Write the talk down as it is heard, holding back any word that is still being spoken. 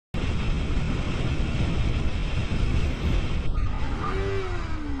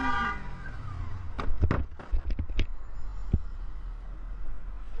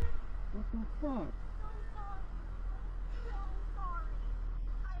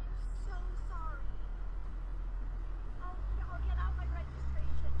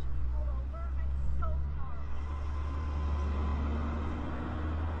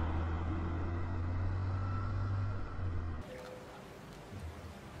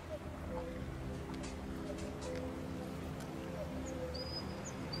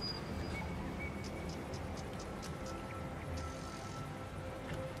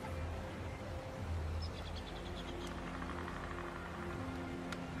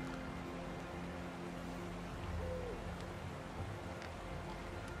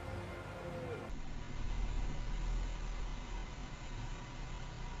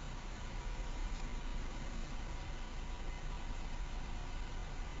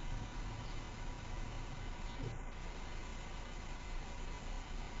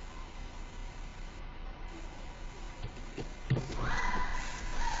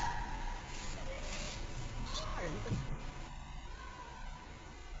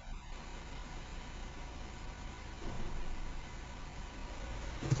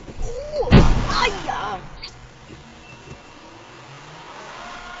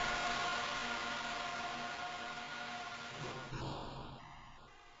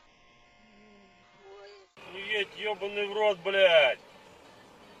Ёбаный в рот, блядь!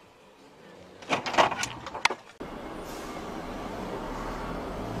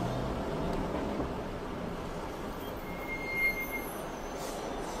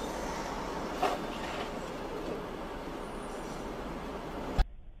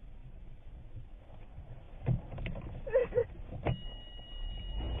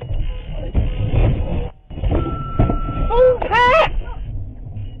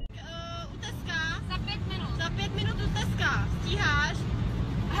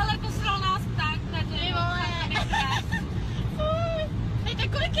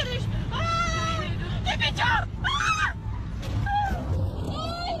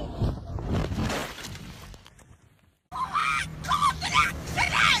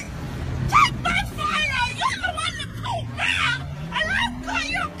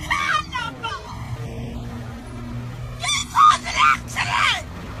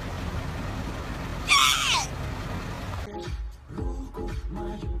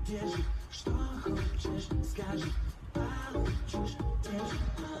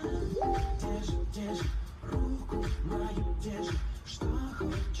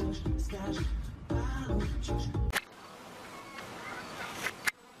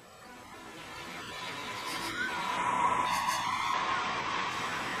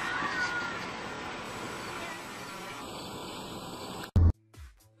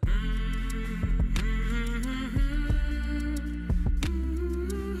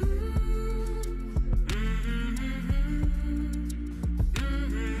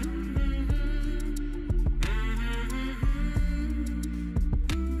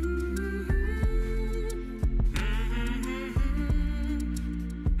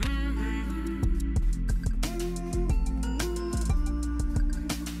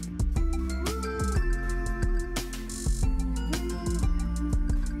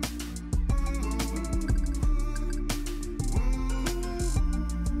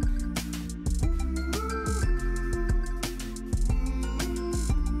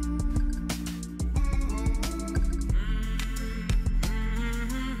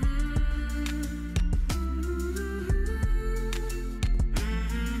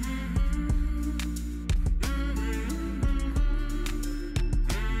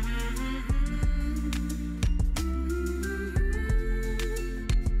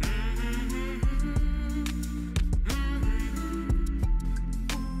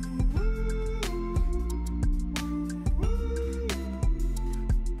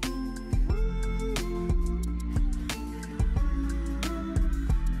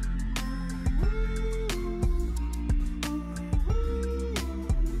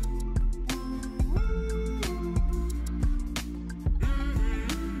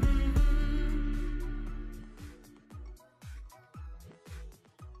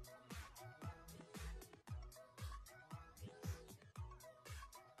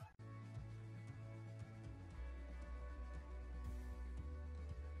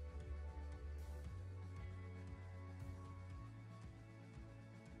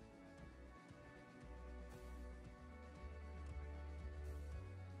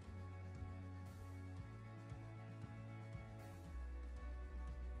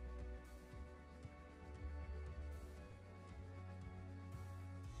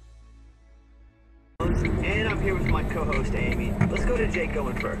 And I'm here with my co-host, Amy. Let's go to Jake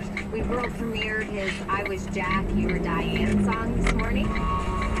going first. We world premiered his I Was Jack, You Were Diane song this morning.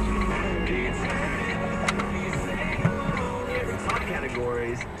 Dance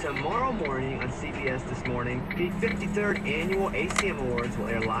categories. Tomorrow morning on CBS This Morning, the 53rd Annual ACM Awards will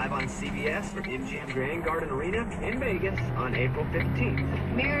air live on CBS from MGM Grand Garden Arena in Vegas on April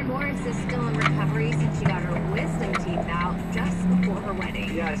 15th. Maren Morris is still in recovery since she got her wisdom teeth out just before her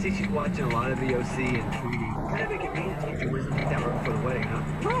wedding. Yeah, I see she's watching a lot of VOC and tweeting. Kind of inconvenient to get your wisdom teeth out right before the wedding, huh?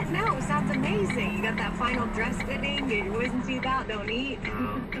 What? No, sounds amazing. You got that final dress fitting, get your wisdom teeth out, don't eat.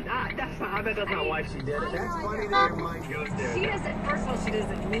 I bet that's not why she did it. That's funny that your mind goes there. She doesn't, first of all, she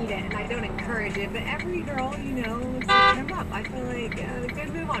doesn't need it, and I don't encourage it, but every girl, you know, is setting them up. I feel like a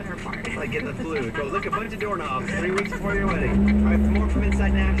good move on her part. Like getting the flu. Go lick a bunch of doorknobs 3 weeks before your wedding. All right, for more from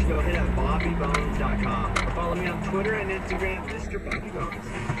Inside Nashville, hit up BobbyBones.com. Or follow me on Twitter and Instagram, Mr. Bobby Bones.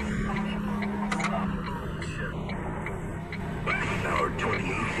 Our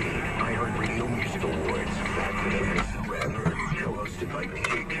 2018 iHeartRadio Music Awards. Back with us, rapper, co-hosted by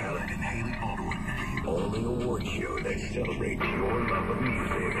DJ Khaled and Haley Baldwin. The only award show that celebrates your love of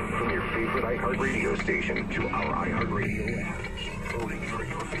music. From your favorite iHeartRadio station to our iHeartRadio app. Keep voting for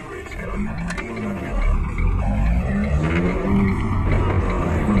your favorites at live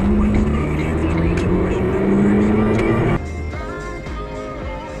on Wednesday at 3 George Networks.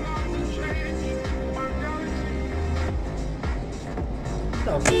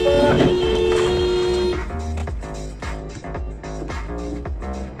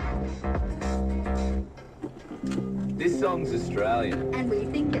 This song's Australian. And we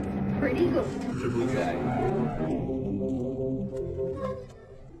think it's pretty good. Triple J.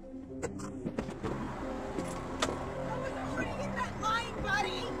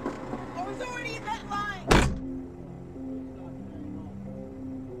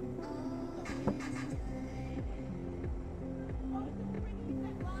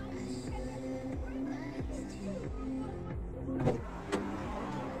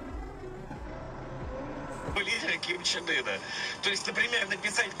 То есть, например,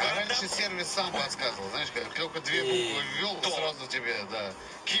 написать... А раньше сервис сам подсказывал, знаешь, как только 2 буквы ввел, сразу тебе, да.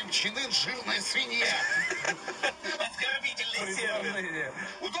 Ким Чен Ын, жирная свинья. Оскорбительный сервис.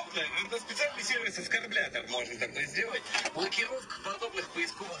 Удобно, это специальный сервис-оскорблятор можно такое сделать. Блокировка подобных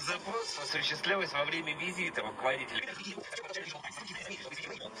поисковых запросов осуществлялась во время визита руководителя.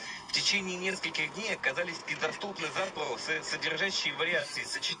 В течение нескольких дней оказались недоступны запросы, содержащие вариации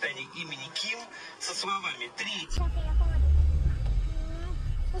сочетаний имени Ким со словами «третий».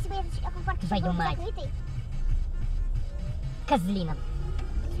 Твою мать. Козлина.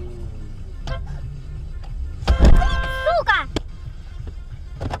 Сука!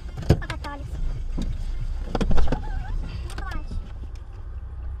 Покатались.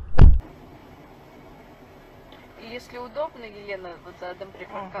 Если удобно, Елена, вот задом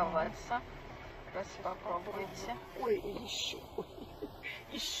припарковаться. Раз попробуйте. Ой,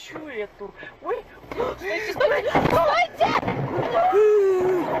 еще эту. Ой, стойте, стойте! Стойте!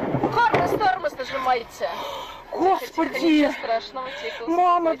 Тормоз нажимайте. Господи! Ничего страшного, тихо.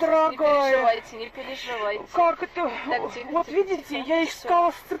 Мама дорогая! Не переживайте. Как это? Так, тихо, вот тихо, видите, тихо, я тихо.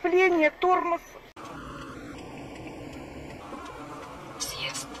 искала сцепление, тормоз.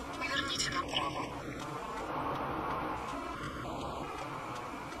 Съезд. Поверните направо.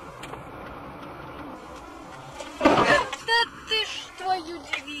 Да ты ж твою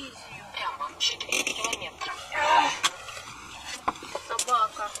дивизию. Прямо 4 километра.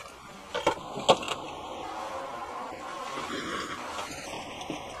 Собака.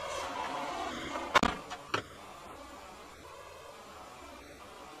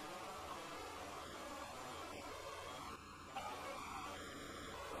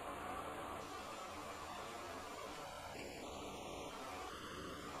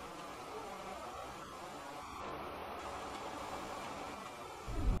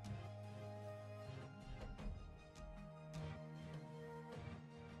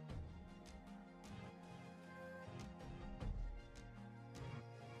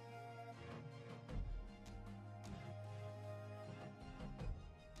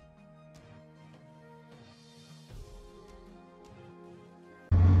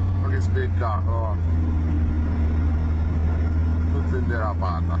 Che speccato. Tutto in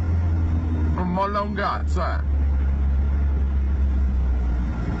derapata. Non molla un cazzo, eh.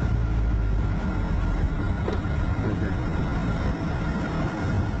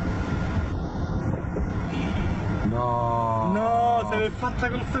 No. No, se l'è fatta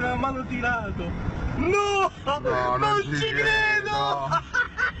col freno a mano tirato. No! No, non ci credo! No,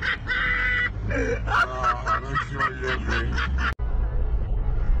 non ci voglio credere.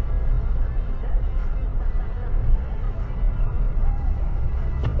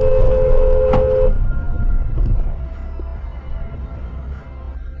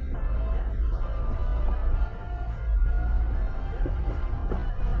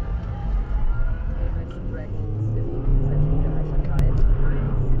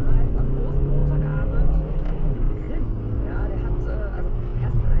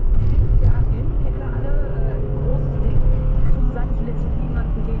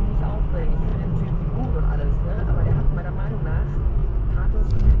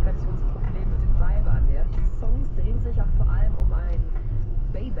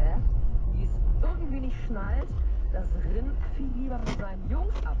 schnallt, dass Rind viel lieber mit seinen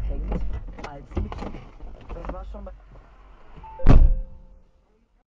Jungs abhängt, als mit ihm. Das war schon bei...